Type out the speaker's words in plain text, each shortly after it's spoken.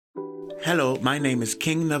Hello, my name is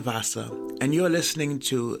King Navasa, and you're listening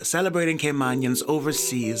to Celebrating Caymanians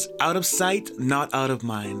Overseas, Out of Sight, Not Out of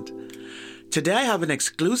Mind. Today I have an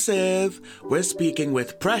exclusive. We're speaking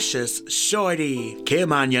with Precious Shorty,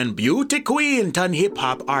 Caymanian beauty queen turned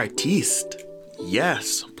hip-hop artiste.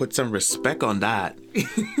 Yes, put some respect on that.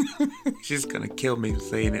 She's gonna kill me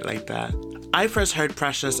saying it like that. I first heard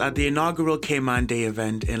Precious at the inaugural Cayman Day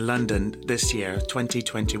event in London this year,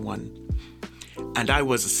 2021. And I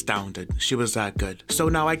was astounded. She was that good. So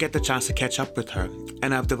now I get the chance to catch up with her.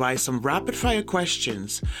 And I've devised some rapid-fire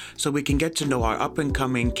questions so we can get to know our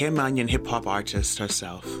up-and-coming Caymanian hip-hop artist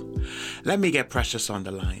herself. Let me get Precious on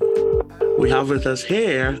the line. We have with us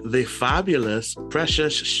here the fabulous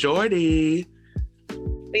Precious Shorty.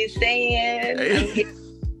 We saying.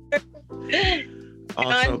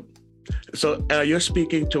 Awesome. So you're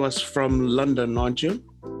speaking to us from London, aren't you?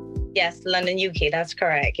 Yes, London, UK. That's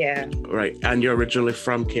correct. Yeah. Right. And you're originally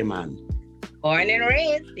from Cayman. Born and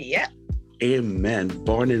raised. Yeah. Amen.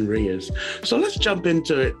 Born and raised. So let's jump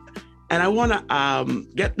into it. And I want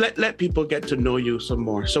to let people get to know you some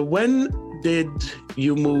more. So when did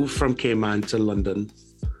you move from Cayman to London?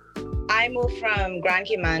 I moved from Grand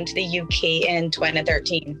Cayman to the UK in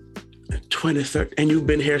 2013. 2013. And you've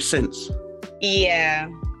been here since? Yeah.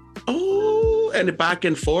 Oh, and back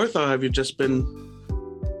and forth, or have you just been?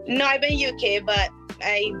 No, I've been UK, but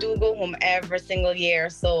I do go home every single year.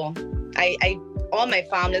 So I all my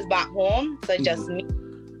family's back home. So just me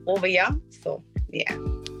over here. So yeah.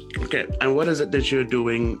 Okay. And what is it that you're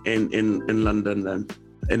doing in London then,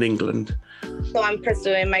 in England? So I'm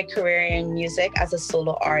pursuing my career in music as a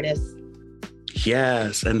solo artist.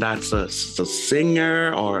 Yes. And that's a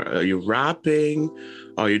singer, or are you rapping?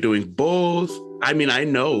 Are you doing both? I mean, I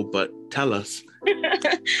know, but tell us.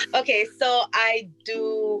 Okay, so I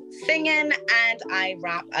do singing and I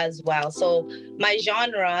rap as well. So my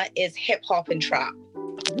genre is hip hop and trap.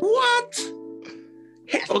 What?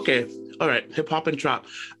 Okay, all right, hip hop and trap.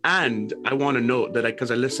 And I want to note that because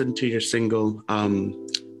I listened to your single,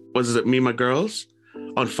 was it Me and My Girls?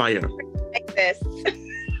 On Fire. Like this.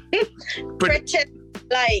 Pretty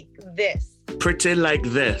like this. Pretty like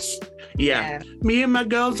this. Yeah. Me and My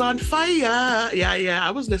Girls on Fire. Yeah, I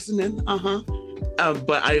was listening.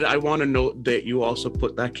 But I want to note that you also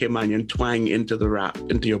put that Caymanian twang into the rap,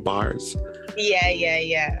 into your bars.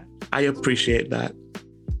 Yeah. I appreciate that.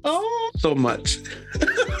 Oh. So much.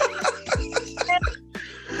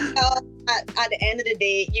 At the end of the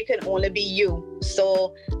day, you can only be you.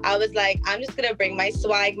 So I was like, I'm just going to bring my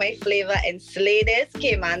swag, my flavor, and slay this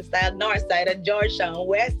Cayman style, north side of Georgetown,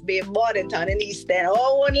 West Bay, Bordentown, and East End,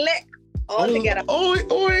 all one lick, all together.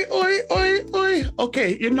 Oi.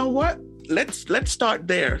 Okay, you know what? Let's start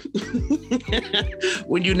there.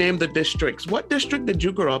 When you name the districts, what district did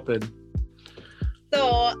you grow up in?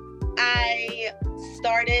 So I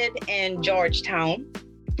started in Georgetown.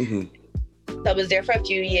 So I was there for a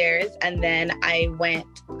few years, and then I went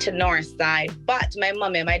to North Side. But my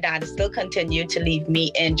mom and my dad still continued to leave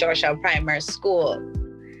me in Georgetown Primary School.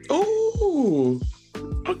 Oh,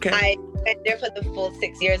 okay. I went there for the full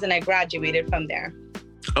 6 years, and I graduated from there.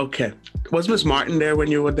 Okay. Was Miss Martin there when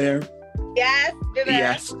you were there? Yes.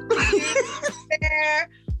 Yes. There.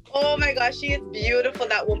 Oh my gosh, she is beautiful.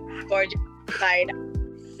 That woman, gorgeous.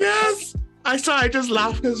 Yes. I just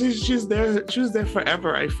laughed because she's there. She was there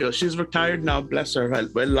forever, I feel. She's retired now, bless her. I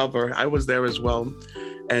love her. I was there as well.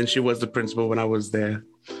 And she was the principal when I was there.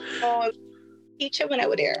 Oh, teacher when I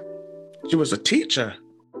was there. She was a teacher?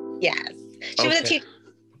 Yes. She was a teacher.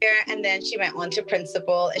 And then she went on to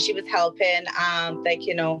principal, and she was helping,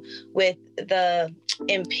 with the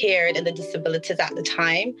impaired and the disabilities at the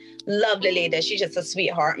time. Lovely lady. She's just a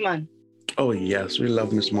sweetheart, man. Oh, yes. We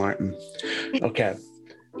love Miss Martin. Okay.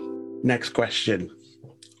 Next question.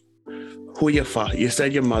 Who your father? You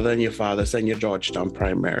said your mother and your father sent you Georgetown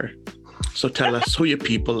Primary. So tell us who your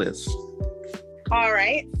people is. All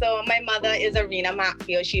right. So my mother is Arena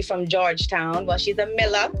Macfield. She's from Georgetown. Well, she's a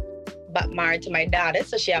Miller, but married to my daughter,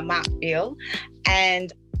 so she a Macfield.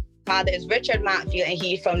 And father is Richard Macfield, and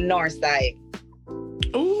he's from Northside.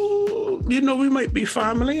 Oh, we might be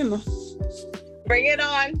family, Bring it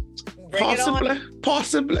on.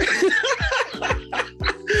 Possibly.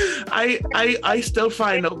 I still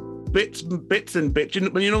find out bits.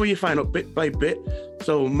 You know when you find out bit by bit.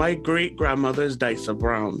 So my great grandmother is Dysa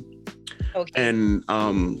Brown. Okay. And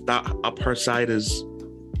that up her side is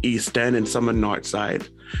East End and some on North Side.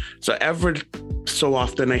 So every so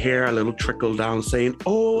often I hear a little trickle down saying,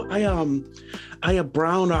 "Oh, I a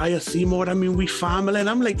Brown or I a Seymour. I mean, we family." And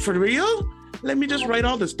I'm like, for real? Let me just write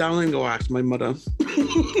all this down and go ask my mother.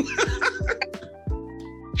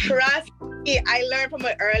 Trust me, I learned from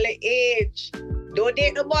an early age. Don't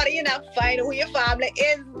date nobody, you know, find who your family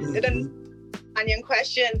is. The onion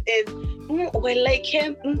question is, oh, I like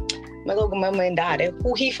him. I go to my mom and dad.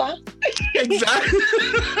 Who he for? Exactly.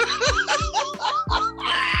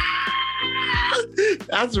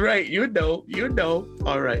 That's right. You know.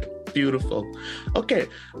 All right. Beautiful. Okay.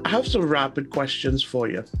 I have some rapid questions for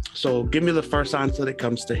you. So give me the first answer that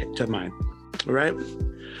comes to mind. All right.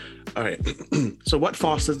 All right. So what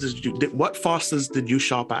Fosters did you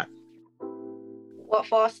shop at? What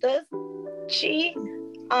Fosters?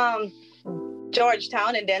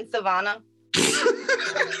 Georgetown and then Savannah.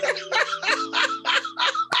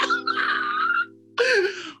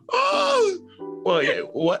 Oh, well, yeah.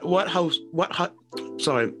 What high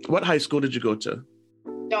school did you go to?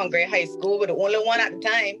 John Gray High School, but the only one at the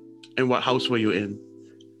time. And what house were you in?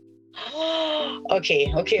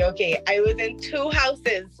 Okay. I was in 2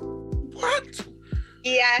 houses. What?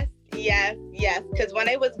 Yes. Because when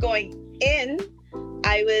I was going in,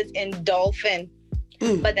 I was in Dolphin,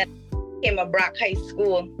 but then I came to Brock High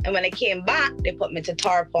School, and when I came back, they put me to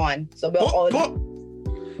Tarpon. So we're all.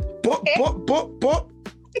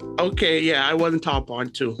 Okay, yeah, I was in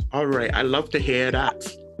Tarpon too. All right, I love to hear that.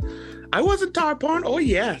 I was in Tarpon. Oh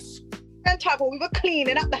yes. And Tarpon, we were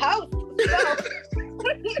cleaning up the house.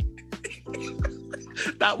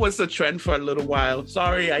 That was the trend for a little while.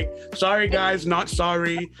 Sorry guys, not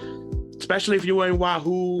sorry. Especially if you were in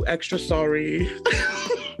Wahoo, extra sorry.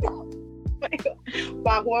 Oh my God.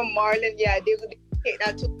 Wahoo and Marlin, yeah, they would take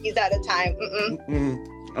that 2 keys at a time.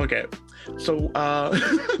 Okay, so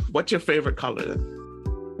what's your favorite color?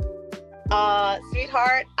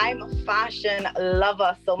 Sweetheart, I'm a fashion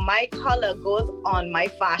lover, so my color goes on my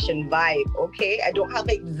fashion vibe, okay? I don't have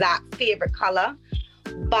an exact favorite color,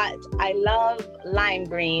 but I love lime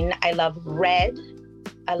green, I love red,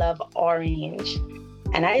 I love orange,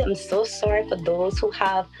 and I am so sorry for those who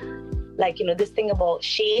have, like, you know, this thing about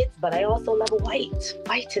shades, but I also love white.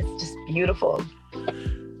 White is just beautiful.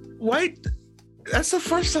 White? That's the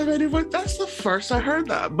first I heard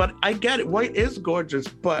that, but I get it. White is gorgeous,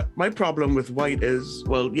 but my problem with white is,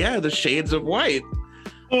 well, yeah, the shades of white.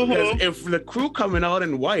 Because if the crew coming out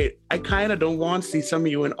in white, I kind of don't want to see some of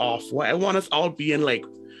you in off white. I want us all being like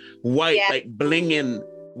white, like blinging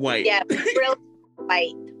white. Yeah, real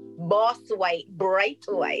white, boss white, bright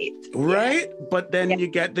white. Right? Yeah. But then you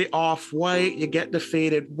get the off white, you get the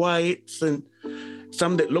faded whites, and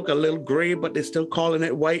some that look a little gray, but they're still calling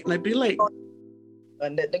it white. And I'd be like,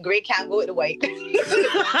 and the gray can't go with the white. There,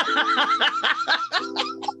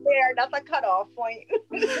 that's a cutoff point.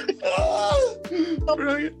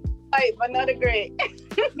 Brilliant. White, but not a gray.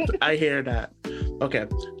 I hear that. Okay.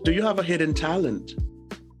 Do you have a hidden talent?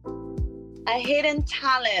 A hidden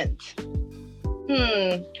talent?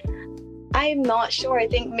 I'm not sure. I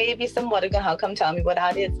think maybe somebody gonna come tell me what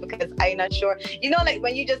that is, because I'm not sure. You know, like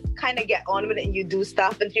when you just kind of get on with it and you do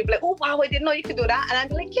stuff and people are like, oh wow, I didn't know you could do that. And I'm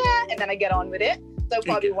like, yeah. And then I get on with it. So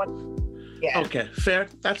probably yeah. Okay, fair.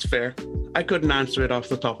 That's fair. I couldn't answer it off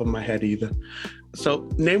the top of my head either. So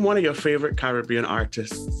name one of your favorite Caribbean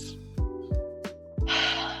artists.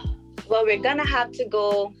 Well, we're gonna have to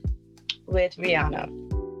go with Rihanna.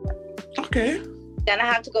 Okay. Then I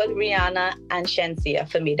have to go with Rihanna and Shenseea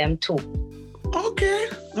for me, them two. Okay.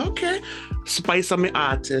 Spice of me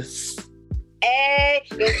artists. Hey,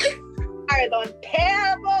 are on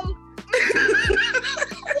terrible.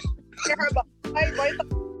 Terrible. My voice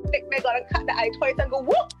me gonna cut the eye twice and go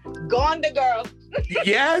whoop, gone the girl.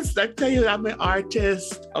 Yes, I tell you, I'm an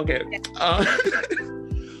artist. Okay.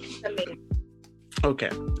 Okay,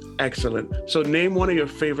 excellent. So name one of your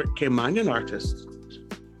favorite Caymanian artists.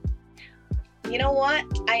 You know what?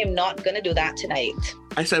 I am not going to do that tonight.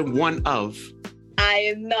 I said one of. I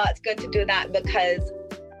am not going to do that because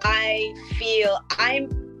I feel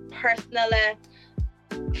I'm personally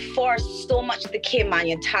for so much of the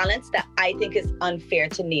Caymanian talents that I think it's unfair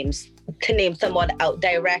to name someone out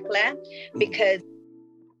directly, because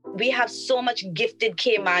we have so much gifted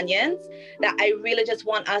Caymanians that I really just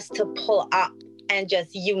want us to pull up and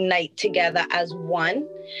just unite together as one.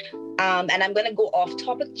 And I'm going to go off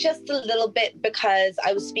topic just a little bit because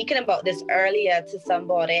I was speaking about this earlier to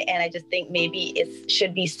somebody, and I just think maybe it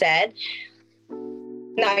should be said.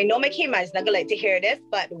 Now, I know my Caymanians not going to like to hear this,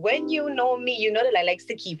 but when you know me, you know that I like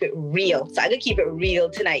to keep it real. So I'm going to keep it real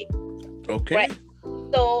tonight. Okay. Right?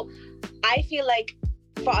 So I feel like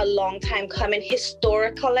for a long time coming,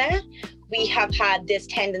 historically, we have had this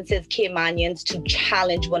tendency as Caymanians to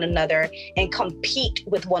challenge one another and compete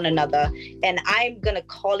with one another. And I'm going to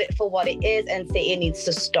call it for what it is and say it needs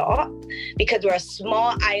to stop, because we're a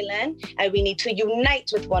small island and we need to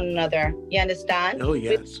unite with one another. You understand? Oh,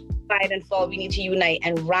 yes. Fight and fall, we need to unite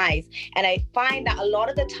and rise. And I find that a lot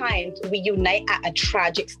of the times we unite at a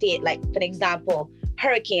tragic state. Like, for example,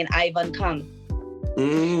 Hurricane Ivan come.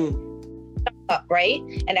 Up, right?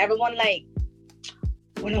 And everyone like,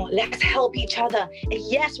 let's help each other. And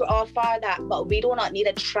yes, we're all for that, but we do not need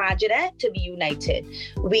a tragedy to be united.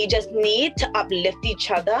 We just need to uplift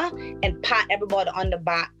each other and pat everybody on the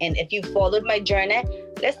back. And if you followed my journey,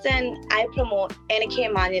 listen, I promote any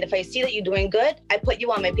Caymanian. If I see that you're doing good, I put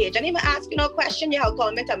you on my page. I don't even ask you no question. You have a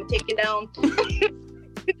comment, I'm gonna take you down.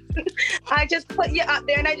 I just put you up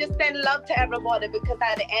there and I just send love to everybody, because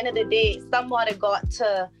at the end of the day, somebody got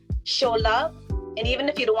to show love. And even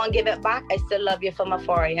if you don't want to give it back, I still love you from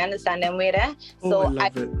afar. You understand them way there? So I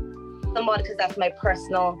love it. Somebody, because that's my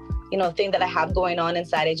personal, thing that I have going on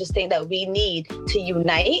inside. I just think that we need to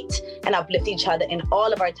unite and uplift each other in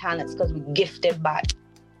all of our talents, because we're gifted back.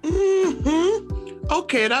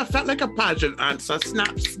 Okay, that felt like a pageant answer.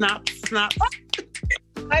 Snap, snap, snap.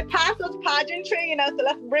 My past was pageantry, so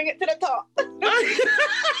let's bring it to the top.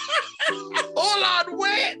 Hold on,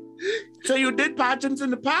 wait. So you did pageants in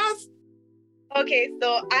the past? Okay,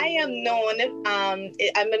 so I am known, I'm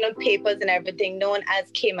in the papers and everything, known as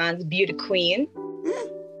Cayman's beauty queen.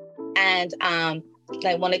 And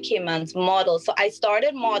like one of Cayman's models. So I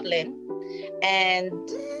started modeling, and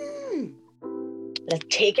let's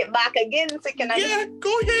take it back again. Yeah,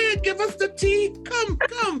 go ahead, give us the tea. Come.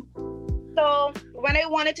 So when I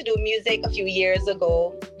wanted to do music a few years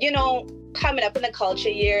ago, coming up in the culture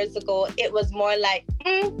years ago, it was more like,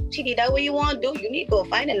 Chidi, that what you want to do? You need to go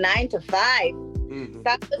find a 9 to 5.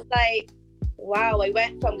 That was like, wow, I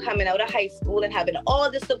went from coming out of high school and having all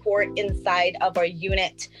the support inside of our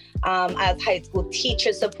unit as high school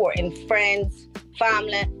teachers, supporting friends,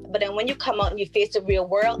 family. But then when you come out and you face the real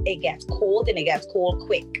world, it gets cold, and it gets cold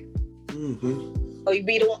quick.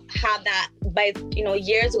 We don't have that. By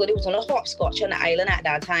years ago, there was only hopscotch on the island at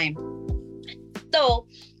that time. So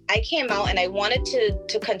I came out and I wanted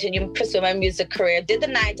to continue pursue my music career. Did the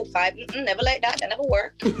 9 to 5, never like that. That never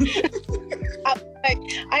worked.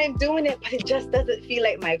 I am doing it, but it just doesn't feel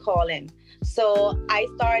like my calling. So I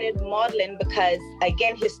started modeling because,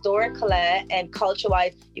 again, historically and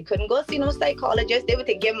culture-wise, you couldn't go see no psychologist. They would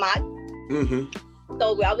think you're mad.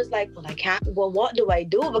 So I was like, I can't. Well, what do I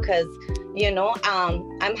do? Because,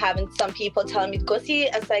 I'm having some people telling me to go see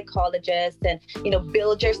a psychologist and,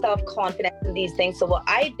 build your self-confidence in these things. So what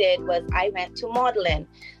I did was I went to modeling.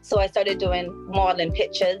 So I started doing modeling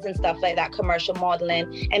pictures and stuff like that, commercial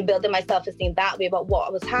modeling, and building my self-esteem that way. But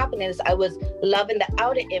what was happening is I was loving the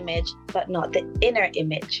outer image, but not the inner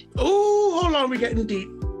image. Oh, hold on, we're getting deep.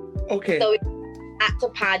 Okay. So at the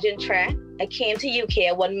pageantry, I came to UK.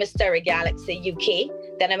 I won Miss Surrey Galaxy UK.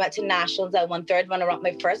 Then I went to nationals. I won 3rd runner-up,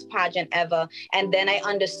 my first pageant ever. And then I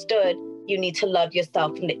understood you need to love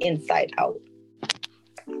yourself from the inside out.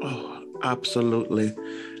 Oh, absolutely.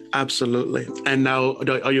 Absolutely. And now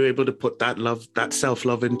are you able to put that love, that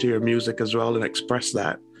self-love into your music as well and express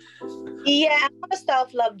that? Yeah, I'm on a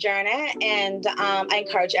self-love journey, and I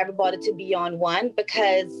encourage everybody to be on one,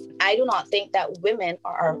 because I do not think that women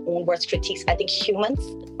are our own worst critiques. I think humans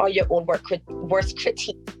are your own worst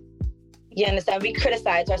critique. You understand? We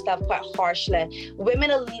criticize ourselves quite harshly.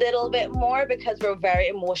 Women a little bit more, because we're very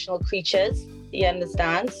emotional creatures. You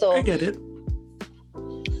understand? So I get it.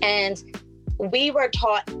 And we were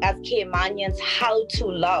taught as Caymanians how to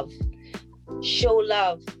love, show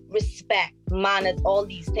love, respect, manners, all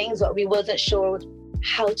these things, but we wasn't sure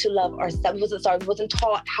how to love ourselves. We wasn't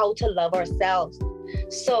taught how to love ourselves.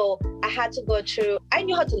 So I had to go through, I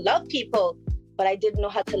knew how to love people, but I didn't know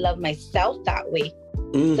how to love myself that way.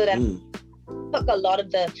 So then took a lot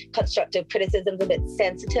of the constructive criticisms a bit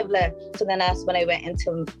sensitively. So then that's when I went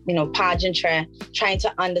into, pageantry, trying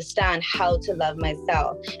to understand how to love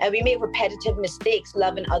myself. And we make repetitive mistakes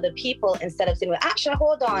loving other people instead of saying, well, actually,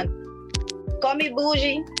 hold on. Call me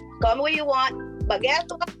bougie, call me what you want, but guess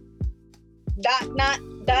what? That's not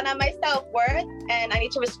my self-worth, and I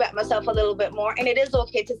need to respect myself a little bit more. And it is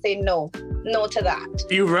okay to say no to that.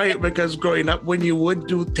 You're right, because growing up, when you would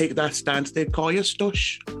take that stance, they'd call you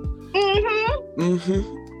stush.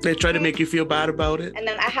 They try to make you feel bad about it. And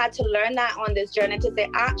then I had to learn that on this journey to say,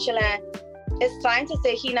 actually, it's fine to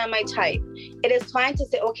say he not my type. It is fine to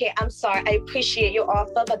say, okay, I'm sorry, I appreciate your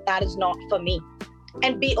offer, but that is not for me.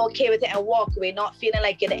 And be okay with it and walk away, not feeling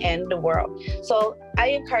like you're the end of the world. So I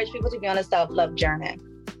encourage people to be on a self-love journey.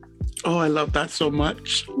 Oh, I love that so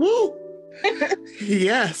much. Woo!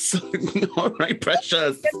 Yes. All right,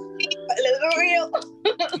 Precious. A little real.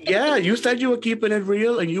 Yeah, you said you were keeping it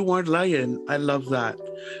real and you weren't lying. I love that.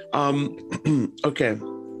 Okay.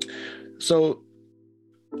 So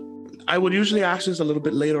I would usually ask this a little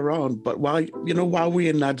bit later on, but while we're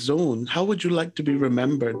in that zone, how would you like to be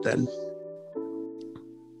remembered then?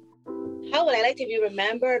 How would I like to be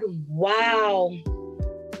remembered? Wow.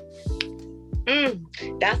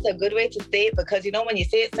 That's a good way to say it, because when you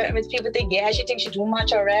say it, certain people think, yeah, she thinks she's too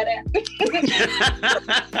much already.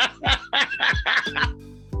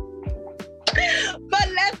 But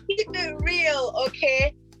let's keep it real,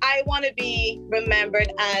 okay? I want to be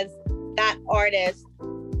remembered as that artist,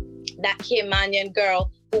 that Caymanian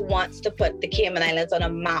girl who wants to put the Cayman Islands on a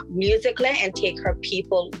map musically and take her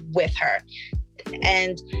people with her.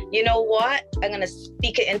 And you know what? I'm going to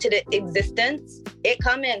speak it into the existence. It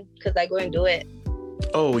coming, because I go and do it.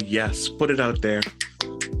 Oh, yes. Put it out there.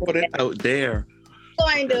 Put it out there. Go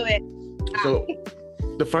and do it. So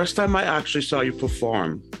the first time I actually saw you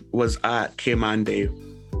perform was at Cayman Day.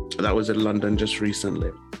 That was in London just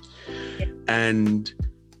recently. And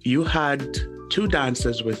you had 2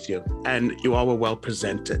 dancers with you, and you all were well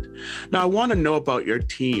presented. Now, I want to know about your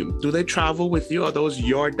team. Do they travel with you? Are those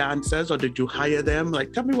your dancers, or did you hire them?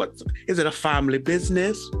 Like, tell me, is it a family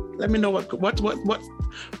business? Let me know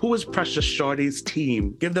who is Precious Shorty's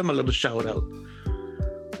team? Give them a little shout out.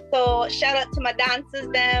 So shout out to my dancers,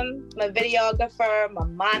 my videographer, my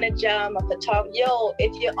manager, my photographer. Yo,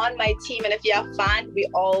 if you're on my team and if you're a fan, we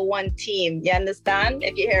all one team. You understand?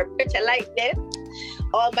 If you hear pretty like this,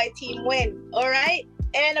 all my team win. All right?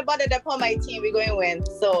 Anybody that's on my team, we're going to win.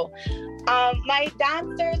 So my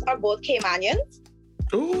dancers are both Caymanians.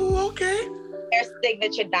 Oh, okay. They're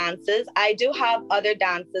signature dancers. I do have other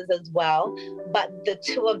dancers as well, but the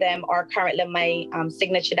 2 of them are currently my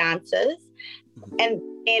signature dancers. And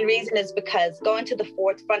the main reason is because going to the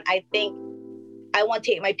forefront, I think I want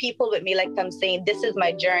to take my people with me. Like I'm saying, this is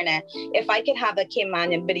my journey. If I could have a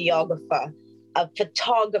Caymanian videographer, a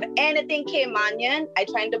photographer, anything Caymanian, I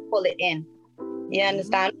try to pull it in. You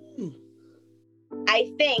understand?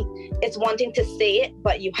 I think it's one thing to say it,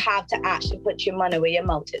 but you have to actually put your money where your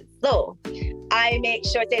mouth is. So I make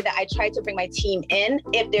sure that I try to bring my team in.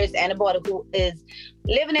 If there's anybody who is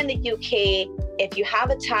living in the UK, if you have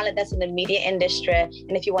a talent that's in the media industry,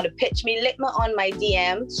 and if you want to pitch me, lick me on my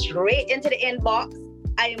DM, straight into the inbox.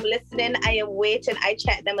 I am listening, I am waiting. I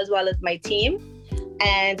chat them as well as my team.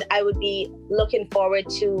 And I would be looking forward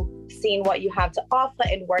to seeing what you have to offer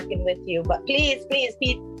and working with you. But please, please,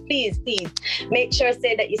 please, please, please make sure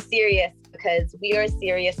say that you're serious, because we are a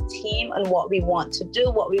serious team on what we want to do,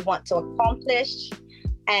 what we want to accomplish.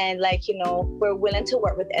 And we're willing to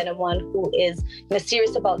work with anyone who is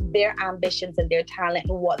serious about their ambitions and their talent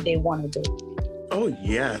and what they want to do. Oh,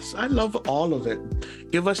 yes. I love all of it.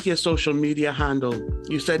 Give us your social media handle.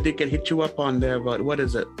 You said they can hit you up on there, but what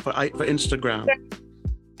is it for Instagram?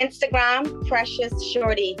 Instagram, Precious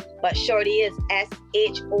Shorty, but Shorty is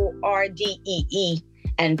SHORDEE,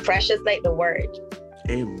 and Precious like the word.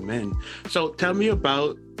 Amen. So tell me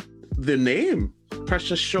about the name,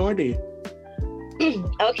 Precious Shorty.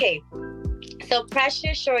 Okay, so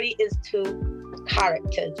Precious Shorty is 2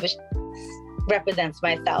 characters, which represents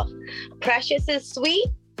myself. Precious is sweet,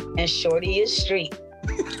 and Shorty is street.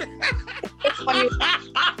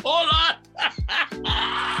 Hold on.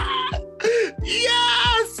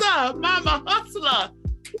 Yes, Mama Hustler.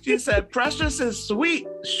 She said, Precious is sweet,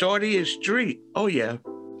 Shorty is street. Oh, yeah.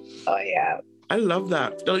 Oh, yeah. I love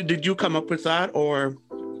that. Did you come up with that, or?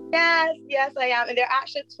 Yes, I am. And they're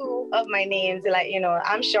actually 2 of my names.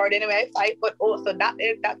 I'm short anyway, 5'0", so that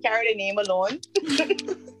carry the name alone.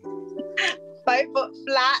 5 foot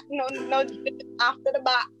flat, no after the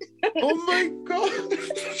back. Oh my God.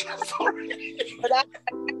 Sorry. But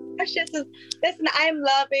listen, I'm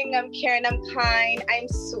loving, I'm caring, I'm kind, I'm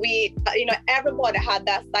sweet. Everybody had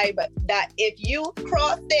that side, but that if you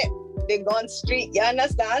cross it, they're going street. You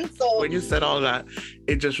understand? So when you said all that,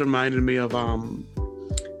 it just reminded me of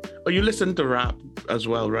you listened to rap as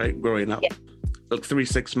well, right? Growing up. Yeah. Like 3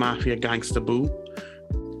 6 Mafia, Gangsta Boo.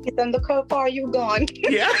 It's on the curve, are you gone?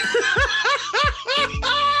 Yeah.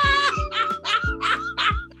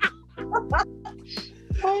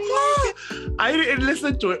 I didn't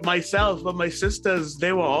listen to it myself, but my sisters,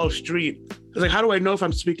 they were all street. I was like, how do I know if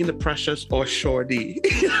I'm speaking to Precious or Shorty?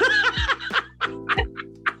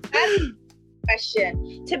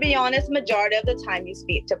 Question. To be honest, majority of the time you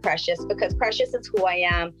speak to Precious, because Precious is who I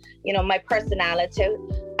am. My personality.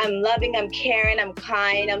 I'm loving, I'm caring, I'm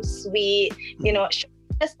kind, I'm sweet.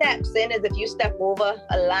 Steps in is if you step over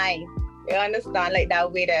a line. You understand, like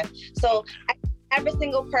that way there. So I every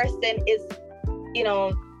single person is,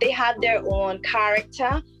 they have their own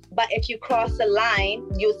character. But if you cross the line,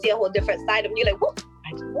 you'll see a whole different side of them. You're like,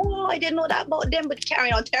 whoa, I didn't know that about them, but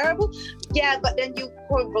carrying on terrible. Yeah, but then you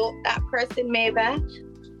provoke that person, maybe.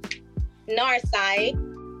 North side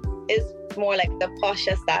is more like the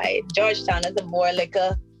posher side. Georgetown is more like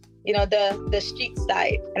the street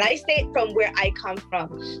side. And I say it from where I come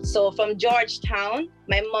from. So from Georgetown,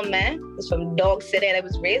 my mama is from Dog City, and I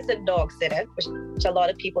was raised in Dog City, which a lot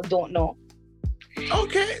of people don't know.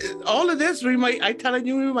 Okay, all of this, we might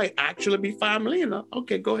actually be family,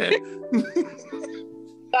 Okay, go ahead.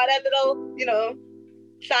 Got a little,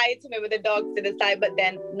 side to me with the Dog City side, but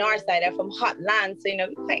then north side, I'm from hot land, so,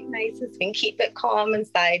 quite nice and we can keep it calm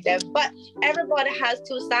inside there. But everybody has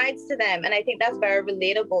two sides to them, and I think that's very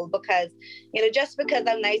relatable because, just because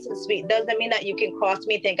I'm nice and sweet doesn't mean that you can cross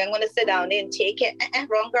me and think I'm going to sit down and take it.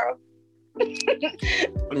 Wrong, girl.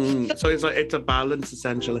 So it's a balance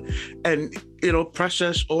essentially, and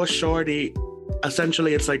Precious or Shorty,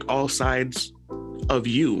 essentially it's like all sides of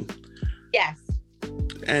you. Yes.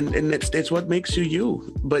 And it's what makes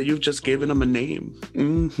you, but you've just given them a name.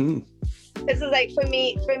 Mm-hmm. This is like for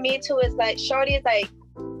me too. It's like Shorty is like,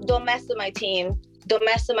 don't mess with my team, don't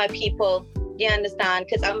mess with my people. You understand?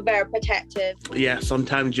 Because I'm very protective. Yeah.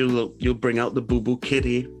 Sometimes you'll bring out the boo-boo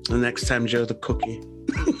kitty, the next time you're the cookie.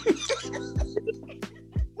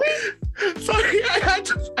 Sorry,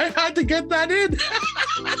 I had to get that in.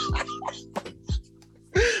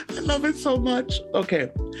 I love it so much.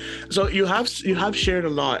 Okay, so you have shared a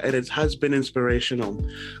lot, and it has been inspirational.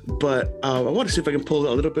 But I want to see if I can pull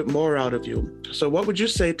a little bit more out of you. So, what would you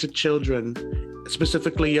say to children,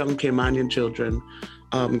 specifically young Caymanian children,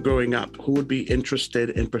 growing up, who would be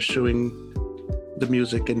interested in pursuing the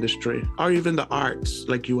music industry or even the arts,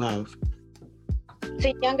 like you have?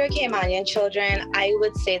 To younger Caymanian children, I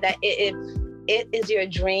would say that if it is your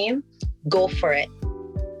dream, go for it.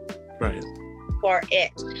 Right. For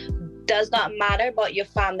it. Does not matter about your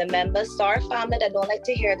family members. Sorry, family, that don't like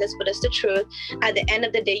to hear this, but it's the truth. At the end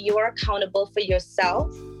of the day, you are accountable for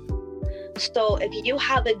yourself. So if you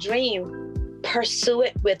have a dream, pursue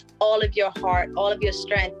it with all of your heart, all of your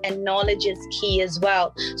strength, and knowledge is key as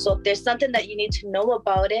well. So if there's something that you need to know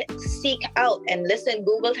about it, seek out and listen.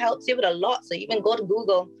 Google helps you with a lot. So even go to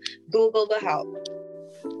Google. Google will help.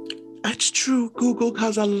 That's true. Google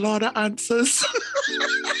has a lot of answers.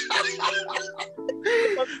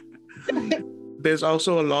 There's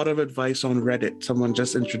also a lot of advice on Reddit. Someone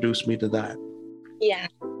just introduced me to that. Yeah.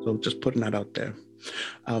 So just putting that out there.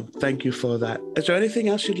 Thank you for that. Is there anything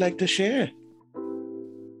else you'd like to share?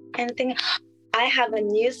 Anything? I have a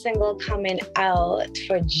new single coming out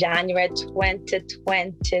for January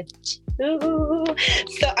 2022.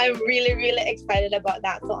 So I'm really, really excited about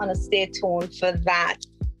that. So I'm gonna stay tuned for that.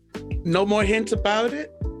 No more hints about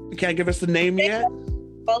it? You can't give us the name yet?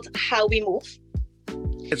 It's called How We Move.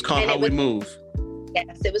 It's called How We Move.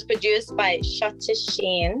 Yes, it was produced by Shutter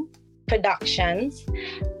Sheen Productions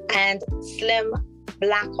and Slim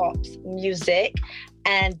Black Ops Music.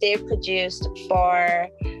 And they produced for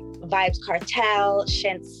Vybz Kartel,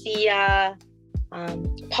 Shenseea,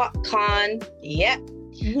 Popcorn. Yep.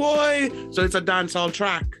 Boy, so it's a dancehall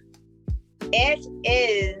track. It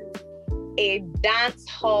is a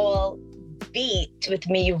dancehall beat with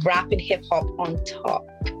me rapping hip hop on top.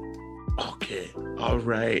 Okay. All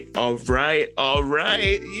right.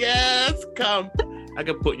 Yes, come. I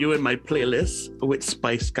can put you in my playlist with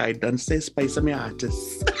Spice Guy. Don't say Spice, I'm your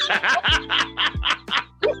artist.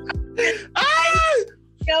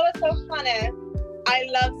 You know what's so funny? I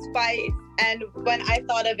love Spice, and when I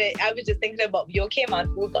thought of it, I was just thinking about, okay,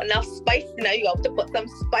 man, we've got enough spice now. You have to put some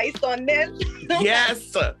spice on this.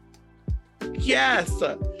 Yes.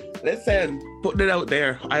 Listen, putting it out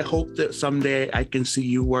there. I hope that someday I can see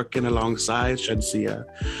you working alongside Shenseea,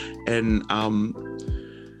 and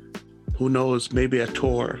who knows, maybe a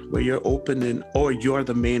tour where you're opening or you're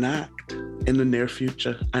the main act in the near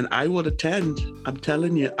future. And I will attend. I'm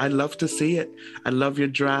telling you, I love to see it. I love your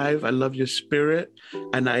drive. I love your spirit.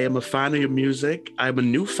 And I am a fan of your music. I'm a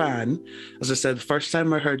new fan. As I said, the first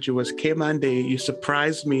time I heard you was Cayman Day. You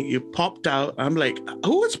surprised me. You popped out. I'm like,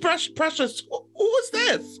 who is Precious? Who is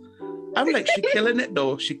this? I'm like, she killing it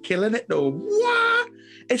though. What?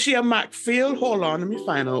 Is she a McField? Hold on, let me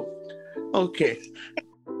find out. Okay.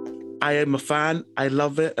 I am a fan. I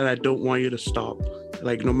love it. And I don't want you to stop.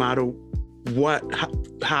 Like, no matter what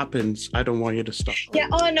happens, I don't want you to stop. Yeah.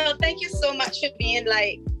 Oh, no. Thank you so much for being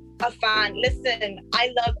like a fan. Listen,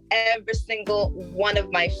 I love every single one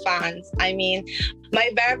of my fans. I mean, my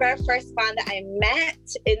very, very first fan that I met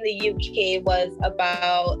in the UK was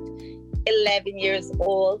about 11 years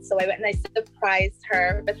old. So I went and I surprised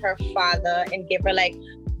her with her father and gave her like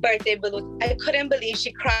birthday balloons. I couldn't believe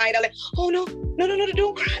she cried. I was like, oh no,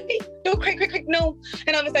 don't cry. Don't cry, no.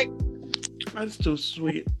 And I was like, that's too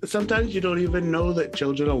sweet. Sometimes you don't even know that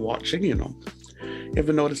children are watching, you know. You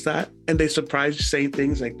ever notice that? And they surprise you saying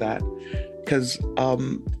things like that. Because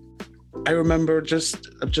I remember I'm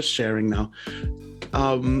just sharing now.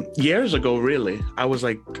 Years ago, really, I was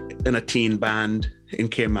like in a teen band in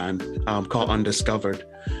Cayman called Undiscovered.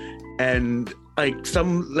 And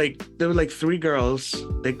there were like 3 girls.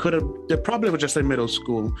 They probably were just in middle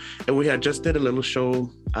school. And we had just did a little show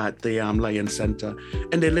at the Lion Center.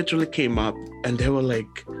 And they literally came up and they were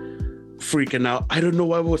like freaking out. I don't know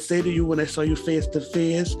what I would say to you when I saw you face to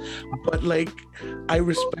face, but like, I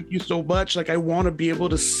respect you so much. Like, I want to be able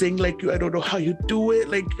to sing like you. I don't know how you do it.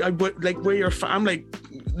 Like, where you're from. I'm like,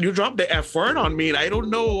 you dropped the F word on me and I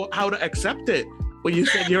don't know how to accept it when you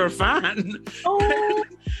said you're a fan. Oh,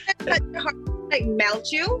 like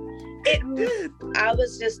melt you. It did. I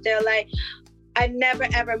was just there like, I never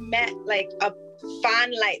ever met like a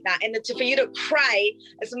fan like that. And for you to cry,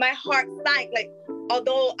 it's my heart sank. Like,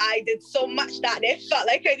 although I did so much that they felt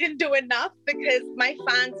like I didn't do enough, because my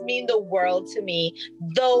fans mean the world to me.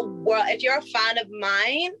 The world. If you're a fan of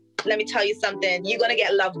mine, let me tell you something. You're going to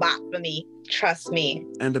get love back from me. Trust me.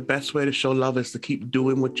 And the best way to show love is to keep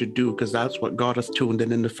doing what you do, because that's what got us tuned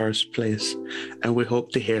in the first place. And we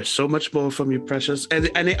hope to hear so much more from you, Precious.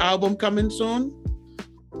 Any album coming soon?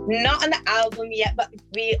 Not an album yet, but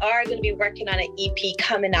we are going to be working on an EP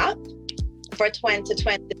coming up for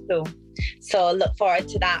 2022. So look forward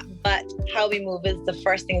to that. But How We Move is the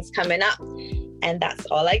first thing that's coming up. And that's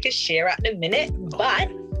all I can share at the minute. But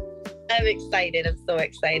I'm excited. I'm so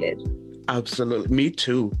excited. Absolutely. Me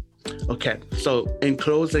too. Okay. So in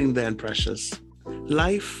closing then, Precious,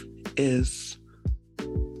 life is,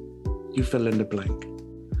 you fill in the blank.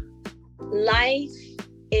 Life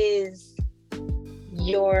is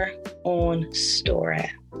your own story.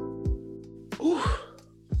 Ooh.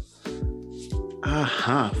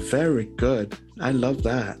 Aha, very good. I love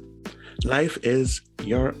that. Life is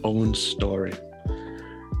your own story.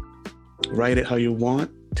 Write it how you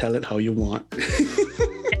want, tell it how you want.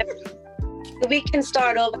 We can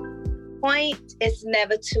start over. Point, it's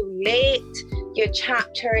never too late. Your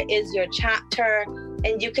chapter is your chapter,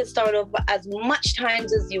 and you can start over as much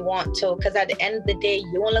times as you want to, because at the end of the day,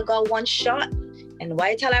 you only got one shot. And why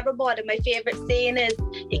I tell everybody, my favorite saying is,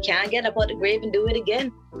 you can't get up out the grave and do it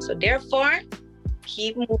again. So therefore,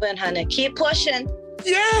 keep moving, honey. Keep pushing.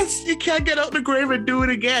 Yes, you can't get out the grave and do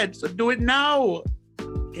it again. So do it now.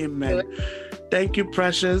 Amen. Thank you,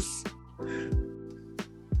 Precious.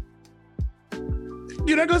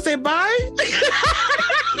 You're not going to say bye?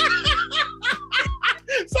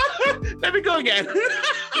 So, let me go again.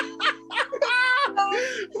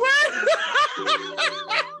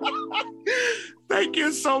 Thank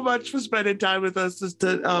you so much for spending time with us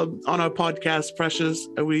on our podcast, Precious.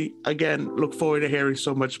 And we, again, look forward to hearing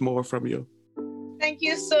so much more from you. Thank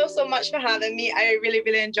you so much for having me. I really,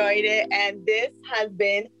 really enjoyed it. And this has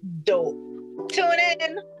been dope. Tune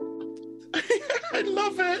in. I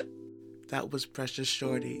love it. That was Precious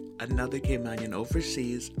Shorty, another Caymanian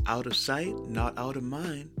overseas, out of sight, not out of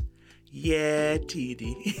mind. Yeah,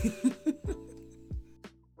 TD.